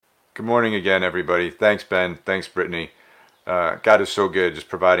Good morning again, everybody. Thanks, Ben. Thanks, Brittany. God is so good, just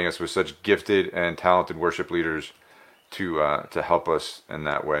providing us with such gifted and talented worship leaders to help us in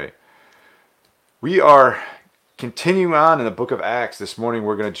that way. We are continuing on in the book of Acts. This morning,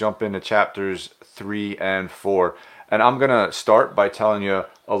 we're going to jump into chapters 3 and 4. And I'm going to start by telling you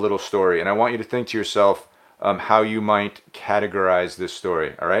a little story. And I want you to think to yourself how you might categorize this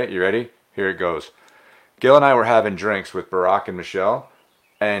story. All right, you ready? Here it goes. Gail and I were having drinks with Barack and Michelle,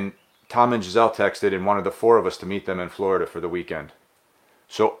 and Tom and Giselle texted and wanted the four of us to meet them in Florida for the weekend.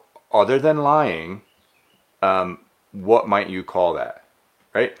 So, other than lying, what might you call that?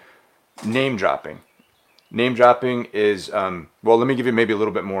 Right? Name dropping. Name dropping is, well, let me give you maybe a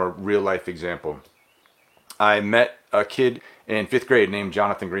little bit more real life example. I met a kid in fifth grade named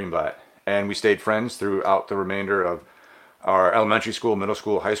Jonathan Greenblatt, and we stayed friends throughout the remainder of our elementary school, middle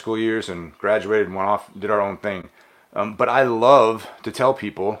school, high school years, and graduated and went off, did our own thing. But I love to tell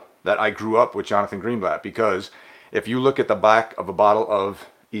people that I grew up with Jonathan Greenblatt, because if you look at the back of a bottle of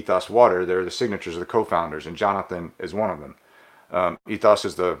Ethos water, there are the signatures of the co-founders, and Jonathan is one of them. Ethos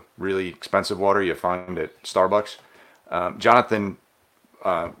is the really expensive water you find at Starbucks. Jonathan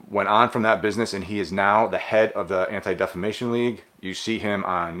went on from that business, and he is now the head of the Anti-Defamation League. You see him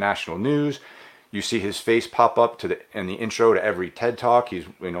on national news. You see his face pop up in the intro to every TED Talk. He's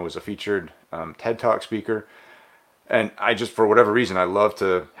was a featured TED Talk speaker. And I just, for whatever reason, I love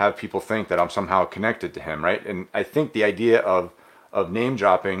to have people think that I'm somehow connected to him, right? And I think the idea of name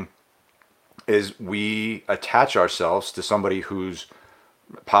dropping is we attach ourselves to somebody who's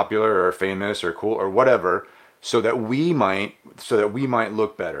popular or famous or cool or whatever, so that we might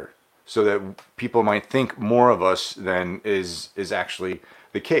look better, so that people might think more of us than is actually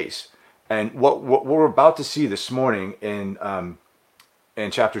the case. And what we're about to see this morning in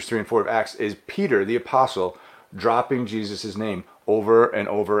chapters 3 and 4 of Acts is Peter, the apostle, dropping Jesus' name over and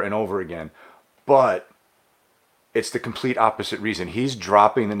over and over again. But it's the complete opposite reason. He's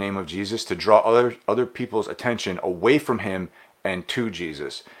dropping the name of Jesus to draw other people's attention away from him and to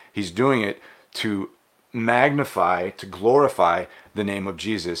Jesus. He's doing it to magnify, to glorify the name of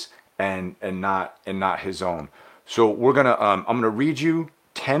Jesus and not his own. So we're gonna I'm gonna read you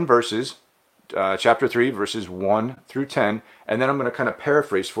 10 verses, chapter 3, verses 1 through 10, and then I'm gonna kind of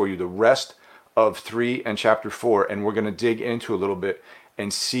paraphrase for you the rest of 3 and chapter 4, and we're going to dig into a little bit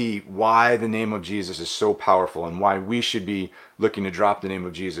and see why the name of Jesus is so powerful and why we should be looking to drop the name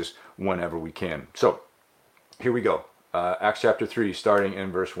of Jesus whenever we can. So here we go. Acts chapter 3, starting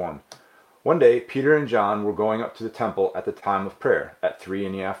in verse 1. One day, Peter and John were going up to the temple at the time of prayer at 3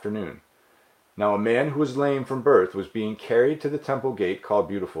 in the afternoon. Now a man who was lame from birth was being carried to the temple gate called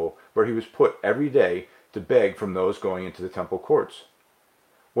Beautiful, where he was put every day to beg from those going into the temple courts.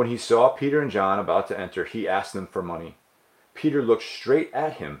 When he saw Peter and John about to enter, he asked them for money. Peter looked straight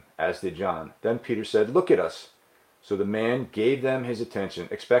at him, as did John. Then Peter said, "Look at us." So the man gave them his attention,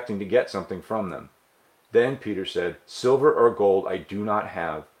 expecting to get something from them. Then Peter said, "Silver or gold I do not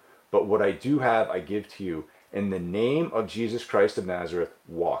have, but what I do have I give to you. In the name of Jesus Christ of Nazareth,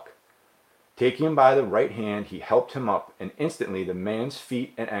 walk." Taking him by the right hand, he helped him up, and instantly the man's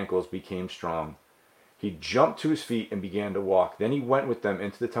feet and ankles became strong. He jumped to his feet and began to walk. Then he went with them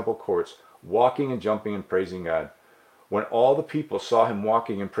into the temple courts, walking and jumping and praising God. When all the people saw him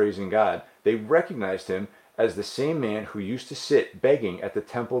walking and praising God, they recognized him as the same man who used to sit begging at the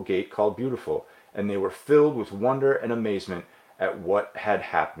temple gate called Beautiful, and they were filled with wonder and amazement at what had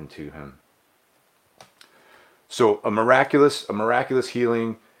happened to him. So a miraculous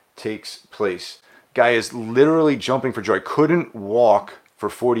healing takes place. Guy is literally jumping for joy. Couldn't walk for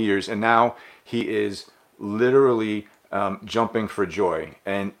 40 years, and now he is literally jumping for joy,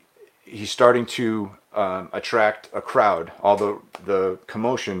 and he's starting to attract a crowd. All the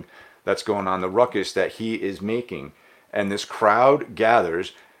commotion that's going on, the ruckus that he is making, and this crowd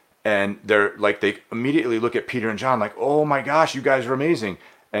gathers, and they immediately look at Peter and John like, "Oh my gosh, you guys are amazing!"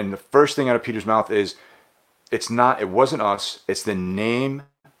 And the first thing out of Peter's mouth is, "It wasn't us. It's the name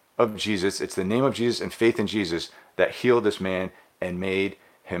of Jesus. It's the name of Jesus and faith in Jesus that healed this man and made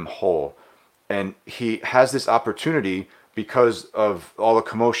him whole." And he has this opportunity, because of all the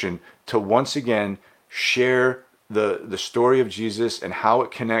commotion, to once again share the story of Jesus and how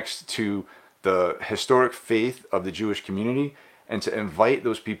it connects to the historic faith of the Jewish community, and to invite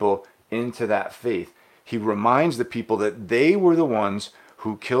those people into that faith. He reminds the people that they were the ones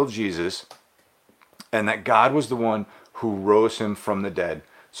who killed Jesus, and that God was the one who rose him from the dead.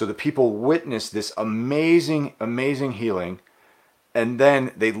 So the people witnessed this amazing, amazing healing. And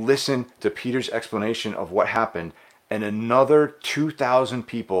then they listen to Peter's explanation of what happened, and another 2,000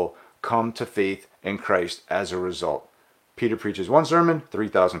 people come to faith in Christ as a result. Peter preaches one sermon,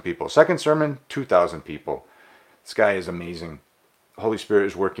 3,000 people. Second sermon, 2,000 people. This guy is amazing. The Holy Spirit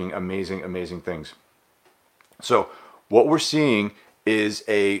is working amazing, amazing things. So what we're seeing is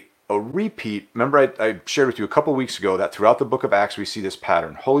a repeat. Remember, I shared with you a couple weeks ago that throughout the book of Acts, we see this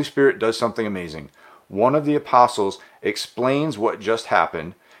pattern. Holy Spirit does something amazing. One of the apostles explains what just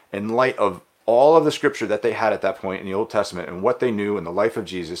happened in light of all of the scripture that they had at that point in the Old Testament and what they knew in the life of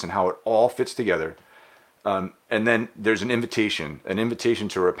Jesus and how it all fits together. And then there's an invitation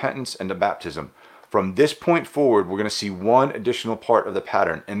to repentance and to baptism. From this point forward, we're going to see one additional part of the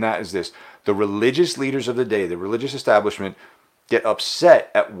pattern, and that is this. The religious leaders of the day, the religious establishment, get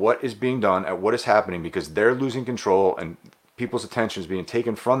upset at what is being done, at what is happening, because they're losing control and people's attention is being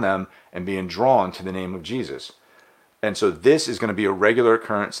taken from them and being drawn to the name of Jesus. And so this is going to be a regular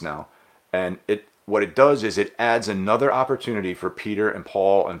occurrence now. And what it does is it adds another opportunity for Peter and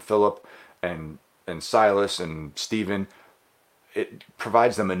Paul and Philip and Silas and Stephen. It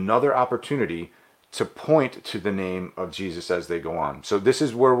provides them another opportunity to point to the name of Jesus as they go on. So this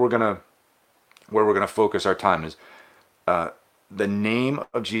is where we're gonna focus our time, is the name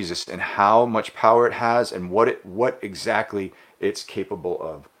of Jesus and how much power it has and what exactly it's capable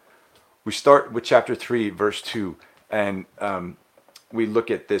of. We start with chapter 3, verse 2, and we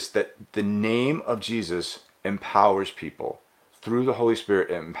look at this, that the name of Jesus empowers people. Through the Holy Spirit,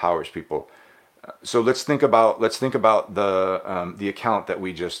 it empowers people. So let's think about the account that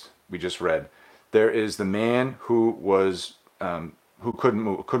we just read. There is the man who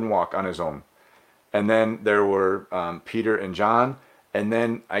couldn't walk on his own. And then there were Peter and John, and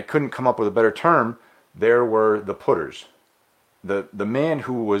then I couldn't come up with a better term. There were the putters, the man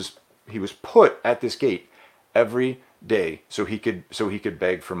who was put at this gate every day so he could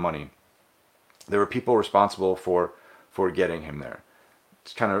beg for money. There were people responsible for getting him there.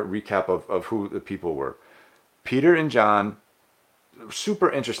 It's kind of a recap of who the people were. Peter and John,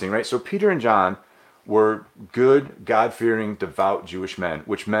 super interesting, right? So Peter and John were good, God-fearing, devout Jewish men,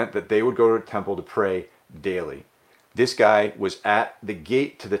 which meant that they would go to the temple to pray daily. This guy was at the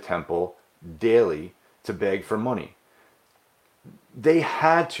gate to the temple daily to beg for money. They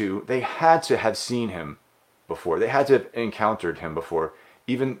had to have seen him before. They had to have encountered him before.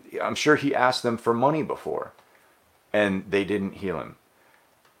 Even, I'm sure he asked them for money before, and they didn't heal him.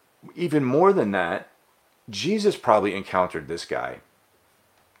 Even more than that, Jesus probably encountered this guy.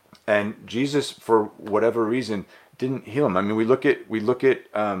 And Jesus, for whatever reason, didn't heal him. I mean, we look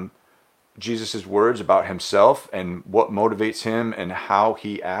at Jesus' words about himself and what motivates him and how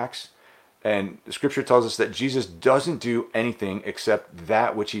he acts. And the scripture tells us that Jesus doesn't do anything except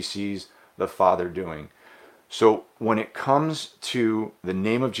that which he sees the Father doing. So when it comes to the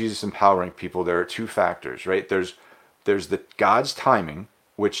name of Jesus empowering people, there are two factors, right? There's the God's timing,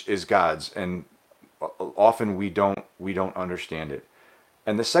 which is God's, and often we don't understand it.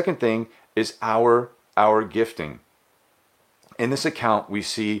 And the second thing is our gifting. In this account, we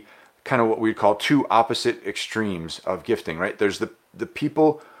see kind of what we call two opposite extremes of gifting, right? There's the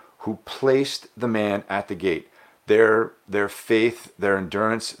people who placed the man at the gate. Their faith, their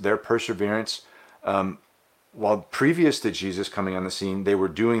endurance, their perseverance. While previous to Jesus coming on the scene, they were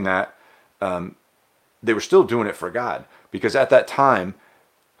doing that. They were still doing it for God, because at that time,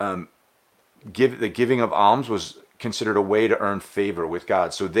 the giving of alms was considered a way to earn favor with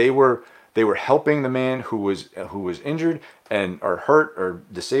God. So they were helping the man who was injured or hurt or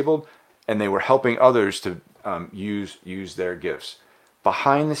disabled, and they were helping others to use their gifts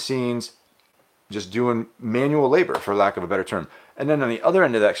behind the scenes, just doing manual labor, for lack of a better term. And then on the other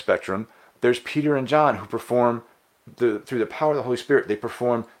end of that spectrum, there's Peter and John, who perform through the power of the Holy Spirit. They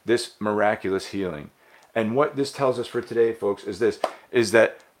perform this miraculous healing. And what this tells us for today, folks, is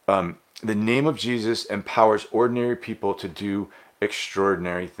that the name of Jesus empowers ordinary people to do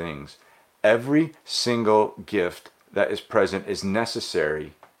extraordinary things. Every single gift that is present is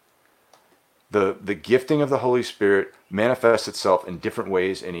necessary. The gifting of the Holy Spirit manifests itself in different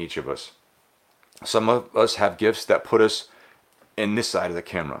ways in each of us. Some of us have gifts that put us in this side of the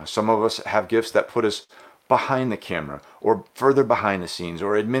camera. Some of us have gifts that put us behind the camera, or further behind the scenes,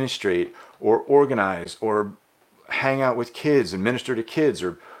 or administrate, or organize, or hang out with kids and minister to kids,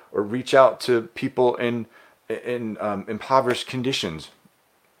 or reach out to people in impoverished conditions.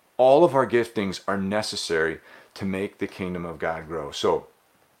 All of our giftings are necessary to make the kingdom of God grow. So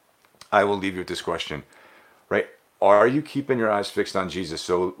I will leave you with this question, right? Are you keeping your eyes fixed on Jesus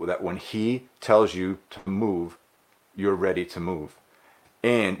so that when he tells you to move, you're ready to move?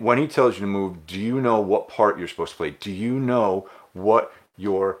 And when he tells you to move, do you know what part you're supposed to play? Do you know what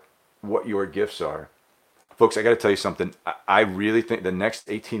your gifts are? Folks, I got to tell you something. I really think the next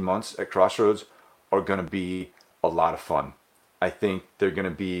 18 months at Crossroads are going to be a lot of fun. I think they're going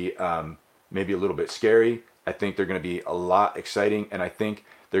to be maybe a little bit scary. I think they're going to be a lot exciting, and I think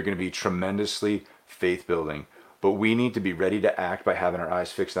they're going to be tremendously faith building. But we need to be ready to act by having our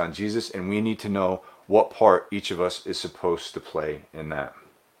eyes fixed on Jesus, and we need to know what part each of us is supposed to play in that.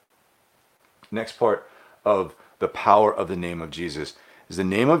 Next part of the power of the name of Jesus is the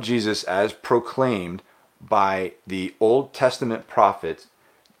name of Jesus as proclaimed by the Old Testament prophets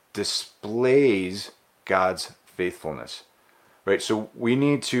displays God's faithfulness. Right, so we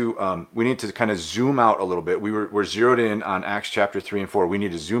need to kind of zoom out a little bit. We're zeroed in on Acts chapter 3 and 4. We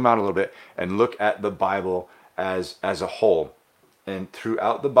need to zoom out a little bit and look at the Bible as a whole. And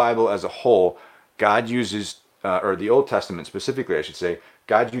throughout the Bible as a whole, God uses, or the Old Testament specifically, I should say,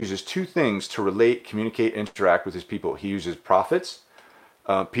 God uses two things to relate, communicate, interact with his people. He uses prophets,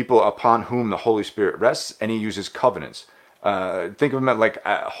 people upon whom the Holy Spirit rests, and he uses covenants. Think of them like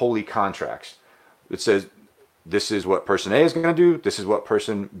holy contracts. It says, this is what person A is going to do, this is what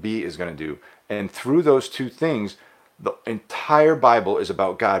person B is going to do. And through those two things, the entire Bible is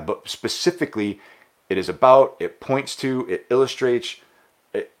about God, but specifically, it points to, it illustrates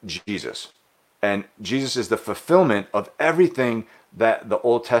Jesus. And Jesus is the fulfillment of everything that the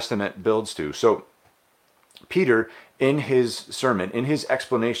Old Testament builds to. So Peter, in his sermon, in his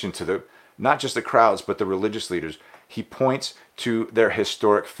explanation to not just the crowds, but the religious leaders, he points to their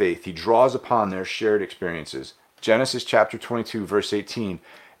historic faith. He draws upon their shared experiences. Genesis chapter 22, verse 18,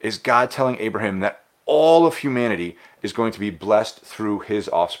 is God telling Abraham that all of humanity is going to be blessed through his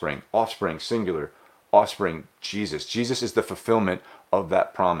offspring. Offspring, singular. Offspring, Jesus. Jesus is the fulfillment of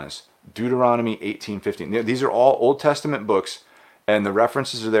that promise. Deuteronomy 18:15. These are all Old Testament books, and the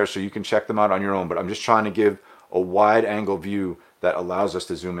references are there so you can check them out on your own, but I'm just trying to give a wide angle view that allows us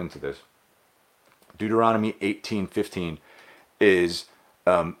to zoom into this. Deuteronomy 18:15 is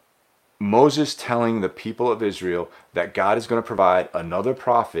Moses telling the people of Israel that God is going to provide another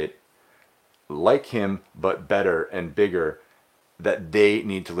prophet like him, but better and bigger, that they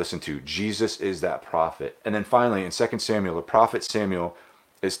need to listen to. Jesus is that prophet. And then finally, in 2 Samuel, the prophet Samuel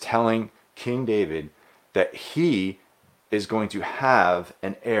is telling King David that he is going to have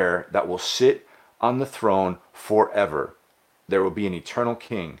an heir that will sit on the throne forever. There will be an eternal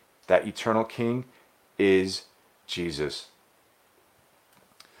king. That eternal king is Jesus.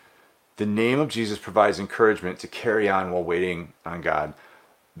 The name of Jesus provides encouragement to carry on while waiting on God.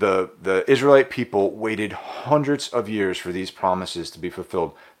 The Israelite people waited hundreds of years for these promises to be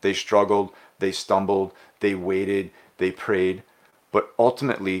fulfilled. They struggled, they stumbled, they waited, they prayed. But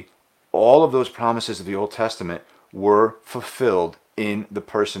ultimately, all of those promises of the Old Testament were fulfilled in the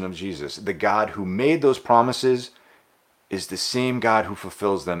person of Jesus. The God who made those promises is the same God who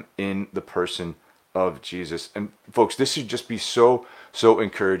fulfills them in the person of Jesus. And folks, this should just be so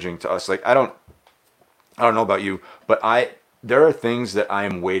encouraging to us. Like I don't know about you, but there are things that I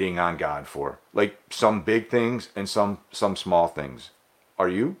am waiting on God for. Like some big things and some small things. Are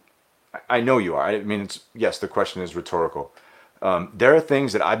you? I know you are. I mean, yes, the question is rhetorical. There are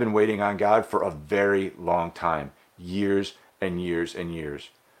things that I've been waiting on God for a very long time, years and years and years.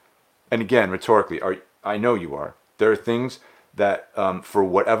 And again, rhetorically, I know you are. There are things that, for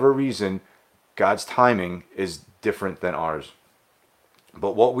whatever reason, God's timing is different than ours.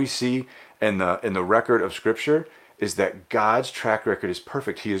 But what we see in the record of Scripture is that God's track record is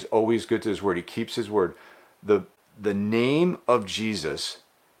perfect. He is always good to his word. He keeps his word. The name of Jesus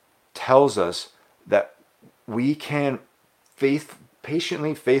tells us that we can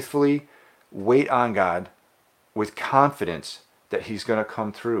patiently, faithfully wait on God with confidence that he's going to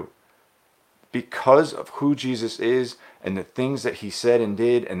come through. Because of who Jesus is and the things that he said and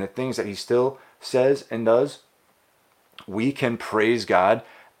did and the things that he still says and does, we can praise God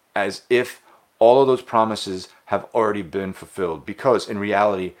as if all of those promises have already been fulfilled, because in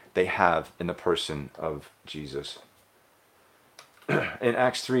reality they have in the person of Jesus. In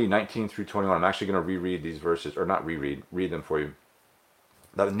Acts 3:19 through 21, I'm actually going to reread these verses, or not reread, read them for you.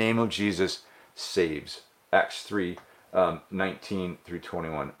 The name of Jesus saves. Acts 3:19 through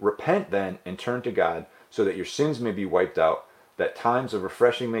 21. Repent then and turn to God so that your sins may be wiped out, that times of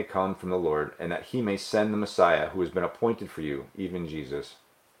refreshing may come from the Lord, and that he may send the Messiah who has been appointed for you, even Jesus.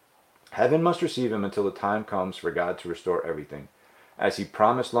 Heaven must receive him until the time comes for God to restore everything, as he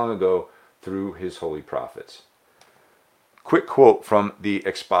promised long ago through his holy prophets. Quick quote from the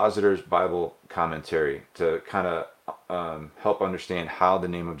Expositor's Bible Commentary to kind of help understand how the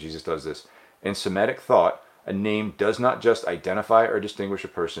name of Jesus does this. In Semitic thought, a name does not just identify or distinguish a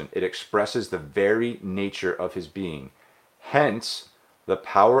person, it expresses the very nature of his being. Hence, the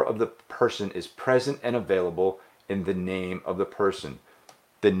power of the person is present and available in the name of the person.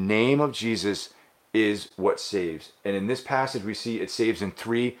 The name of Jesus is what saves. And in this passage, we see it saves in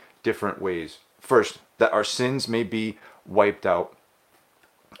three different ways. First, that our sins may be wiped out.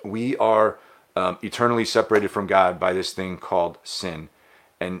 We are eternally separated from God by this thing called sin.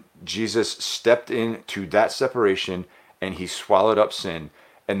 And Jesus stepped into that separation and he swallowed up sin.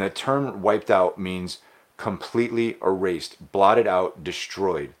 And the term wiped out means completely erased, blotted out,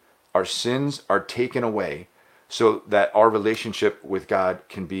 destroyed. Our sins are taken away so that our relationship with God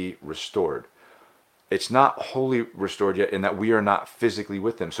can be restored. It's not wholly restored yet in that we are not physically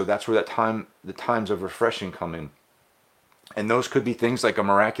with him. So that's where the times of refreshing come in. And those could be things like a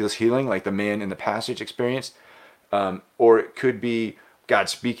miraculous healing, like the man in the passage experienced, or it could be God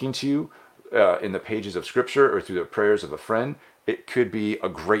speaking to you in the pages of Scripture or through the prayers of a friend. It could be a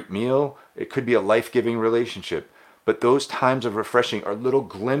great meal. It could be a life-giving relationship. But those times of refreshing are little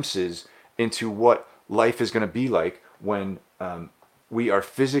glimpses into what life is going to be like when we are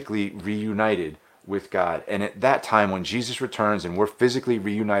physically reunited with God. And at that time, when Jesus returns and we're physically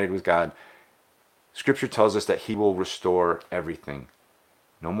reunited with God, Scripture tells us that he will restore everything.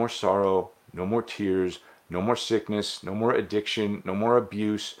 No more sorrow, no more tears, no more sickness, no more addiction, no more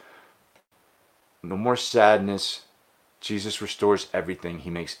abuse, no more sadness. Jesus restores everything. He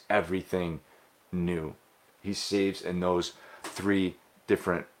makes everything new. He saves in those three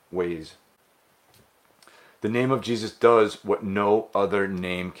different ways. The name of Jesus does what no other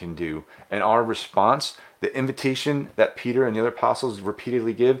name can do. And our response, the invitation that Peter and the other apostles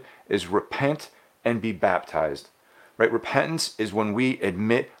repeatedly give, is repent and be baptized. Right? Repentance is when we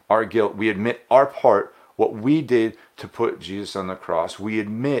admit our guilt. We admit our part, what we did to put Jesus on the cross. We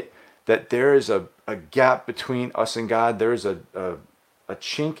admit that there is a gap between us and God. There is a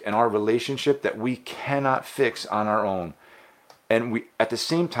chink in our relationship that we cannot fix on our own. And we, at the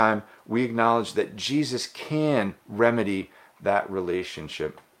same time, we acknowledge that Jesus can remedy that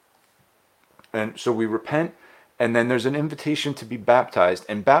relationship. And so we repent, and then there's an invitation to be baptized.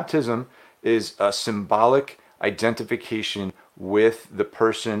 And baptism is a symbolic identification with the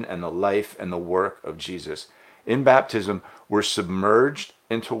person and the life and the work of Jesus. In baptism, we're submerged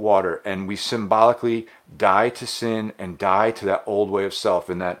into water, and we symbolically die to sin and die to that old way of self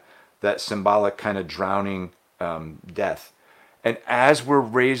and that symbolic kind of drowning death. And as we're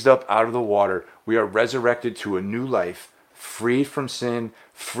raised up out of the water, we are resurrected to a new life, free from sin,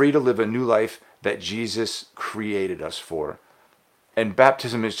 free to live a new life that Jesus created us for. And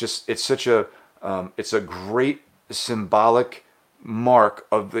baptism is just, it's a great symbolic mark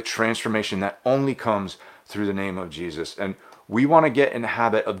of the transformation that only comes through the name of Jesus. And we want to get in the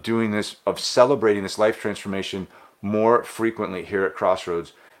habit of doing this, of celebrating this life transformation more frequently here at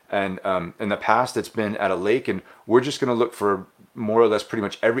Crossroads. And in the past, it's been at a lake, and we're just going to look for more or less pretty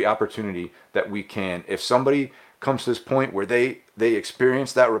much every opportunity that we can. If somebody comes to this point where they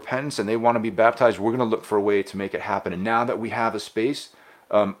experience that repentance and they want to be baptized, we're going to look for a way to make it happen. And now that we have a space,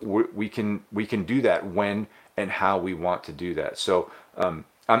 we can do that when and how we want to do that. So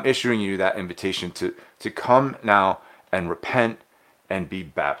I'm issuing you that invitation to come now and repent and be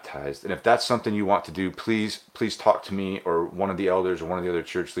baptized. And if that's something you want to do, please talk to me or one of the elders or one of the other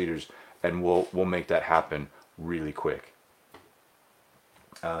church leaders, and we'll make that happen really quick.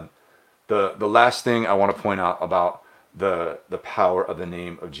 The last thing I want to point out about the power of the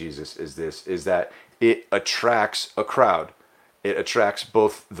name of Jesus is that it attracts a crowd. It attracts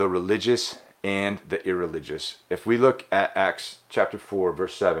both the religious and the irreligious. If we look at Acts chapter 4,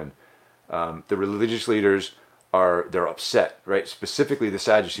 verse 7, the religious leaders they're upset, right? Specifically the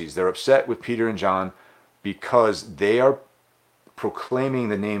Sadducees. They're upset with Peter and John because they are proclaiming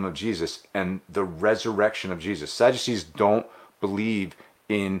the name of Jesus and the resurrection of Jesus. Sadducees don't believe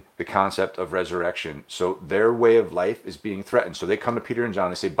in the concept of resurrection. So their way of life is being threatened. So they come to Peter and John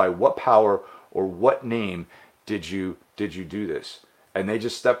and say, by what power or what name did you do this? And they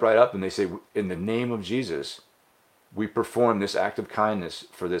just step right up and they say, in the name of Jesus, we perform this act of kindness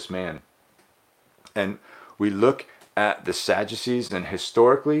for this man. And we look at the Sadducees, and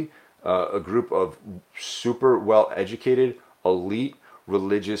historically, a group of super well-educated, elite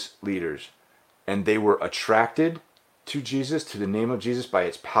religious leaders. And they were attracted to Jesus, to the name of Jesus, by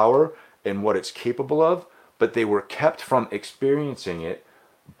its power and what it's capable of, but they were kept from experiencing it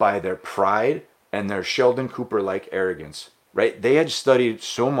by their pride and their Sheldon Cooper-like arrogance, right? They had studied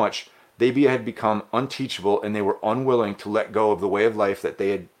so much, they had become unteachable, and they were unwilling to let go of the way of life that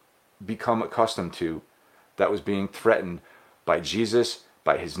they had become accustomed to, that was being threatened by Jesus,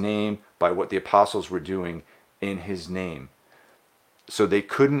 by his name, by what the apostles were doing in his name. So they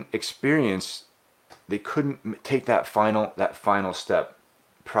couldn't take that final step.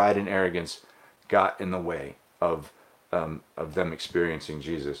 Pride and arrogance got in the way of them experiencing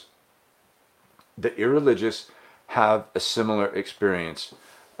Jesus. The irreligious have a similar experience.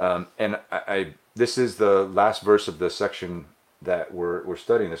 And this is the last verse of the section that we're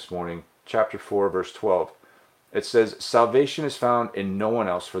studying this morning, chapter 4, verse 12. It says, "Salvation is found in no one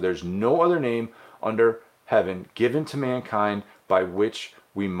else, for there's no other name under heaven given to mankind by which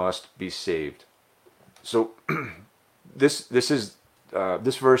we must be saved." So this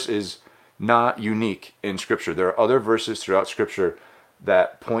verse is not unique in Scripture. There are other verses throughout Scripture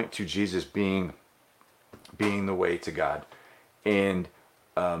that point to Jesus being the way to God, and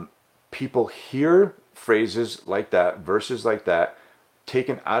people hear phrases like that, verses like that,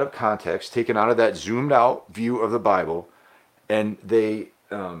 taken out of context, taken out of that zoomed out view of the Bible, and they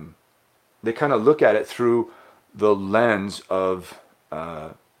kind of look at it through the lens of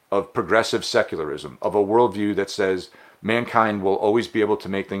progressive secularism, of a worldview that says mankind will always be able to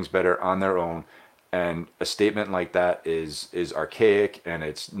make things better on their own, and a statement like that is archaic, and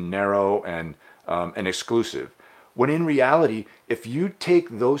it's narrow and exclusive. When in reality, if you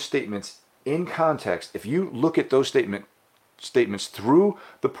take those statements in context, if you look at those statements through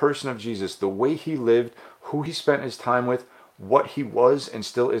the person of Jesus, the way he lived, who he spent his time with, what he was and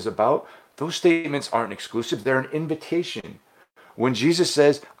still is about, those statements aren't exclusive. They're an invitation. When Jesus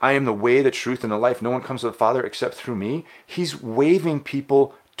says, "I am the way, the truth, and the life, no one comes to the Father except through me," he's waving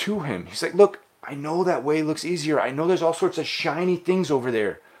people to him. He's like, "Look, I know that way looks easier. I know there's all sorts of shiny things over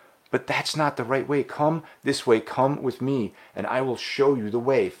there, but that's not the right way. Come this way, come with me, and I will show you the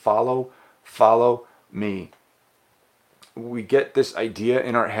way. Follow me." We get this idea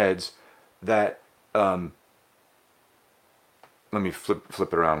in our heads that, let me flip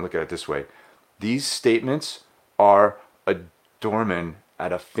it around, look at it this way. These statements are a doorman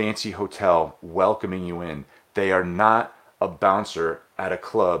at a fancy hotel welcoming you in. They are not a bouncer at a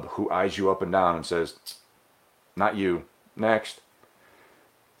club who eyes you up and down and says, "Not you, next."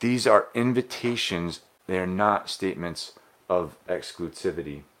 These are invitations. They are not statements of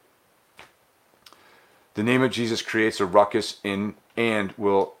exclusivity. The name of Jesus creates a ruckus in and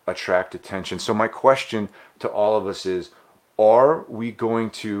will attract attention. So my question to all of us is, are we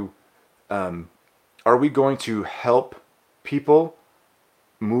going to help people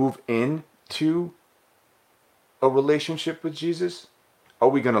move into a relationship with Jesus? Are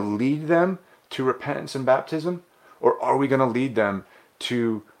we going to lead them to repentance and baptism? Or are we going to lead them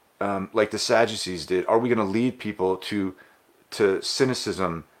to, like the Sadducees did, are we going to lead people to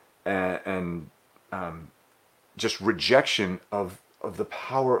cynicism and just rejection of the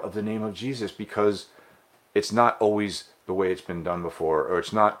power of the name of Jesus, because it's not always the way it's been done before, or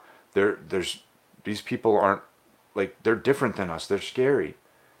it's not, these people aren't, like, they're different than us, they're scary.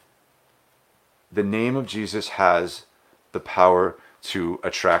 The name of Jesus has the power to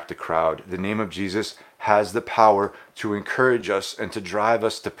attract a crowd. The name of Jesus has the power to encourage us and to drive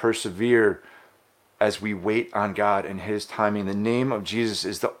us to persevere as we wait on God and his timing. The name of Jesus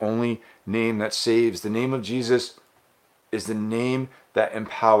is the only name that saves. The name of Jesus is the name that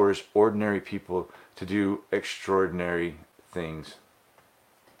empowers ordinary people to do extraordinary things.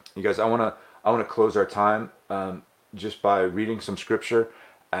 You guys, I want to close our time just by reading some scripture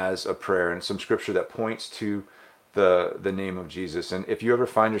as a prayer, and some scripture that points to the name of Jesus. And if you ever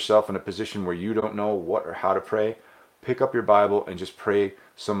find yourself in a position where you don't know what or how to pray, pick up your Bible and just pray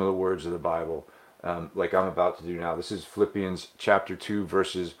some of the words of the Bible, like I'm about to do now. This is Philippians chapter 2,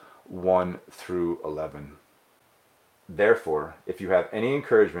 verses 1 through 11. "Therefore, if you have any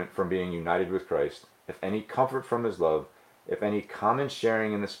encouragement from being united with Christ, if any comfort from his love, if any common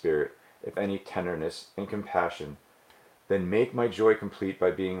sharing in the Spirit, if any tenderness and compassion, then make my joy complete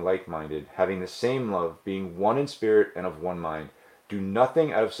by being like-minded, having the same love, being one in spirit and of one mind. Do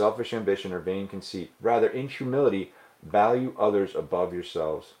nothing out of selfish ambition or vain conceit. Rather, in humility, value others above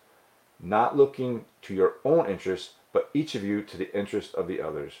yourselves, not looking to your own interests, but each of you to the interest of the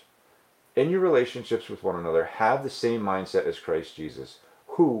others. In your relationships with one another, have the same mindset as Christ Jesus,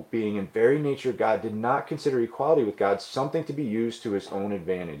 who, being in very nature God, did not consider equality with God something to be used to his own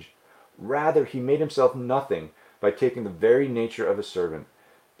advantage. Rather, he made himself nothing by taking the very nature of a servant.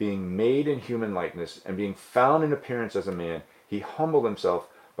 Being made in human likeness, and being found in appearance as a man, he humbled himself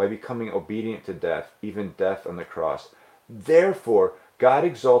by becoming obedient to death, even death on the cross. Therefore, God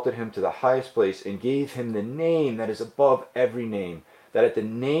exalted him to the highest place and gave him the name that is above every name, that at the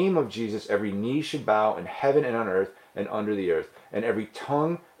name of Jesus every knee should bow in heaven and on earth and under the earth, and every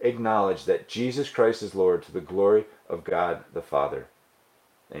tongue acknowledge that Jesus Christ is Lord, to the glory of God the Father.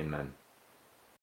 Amen."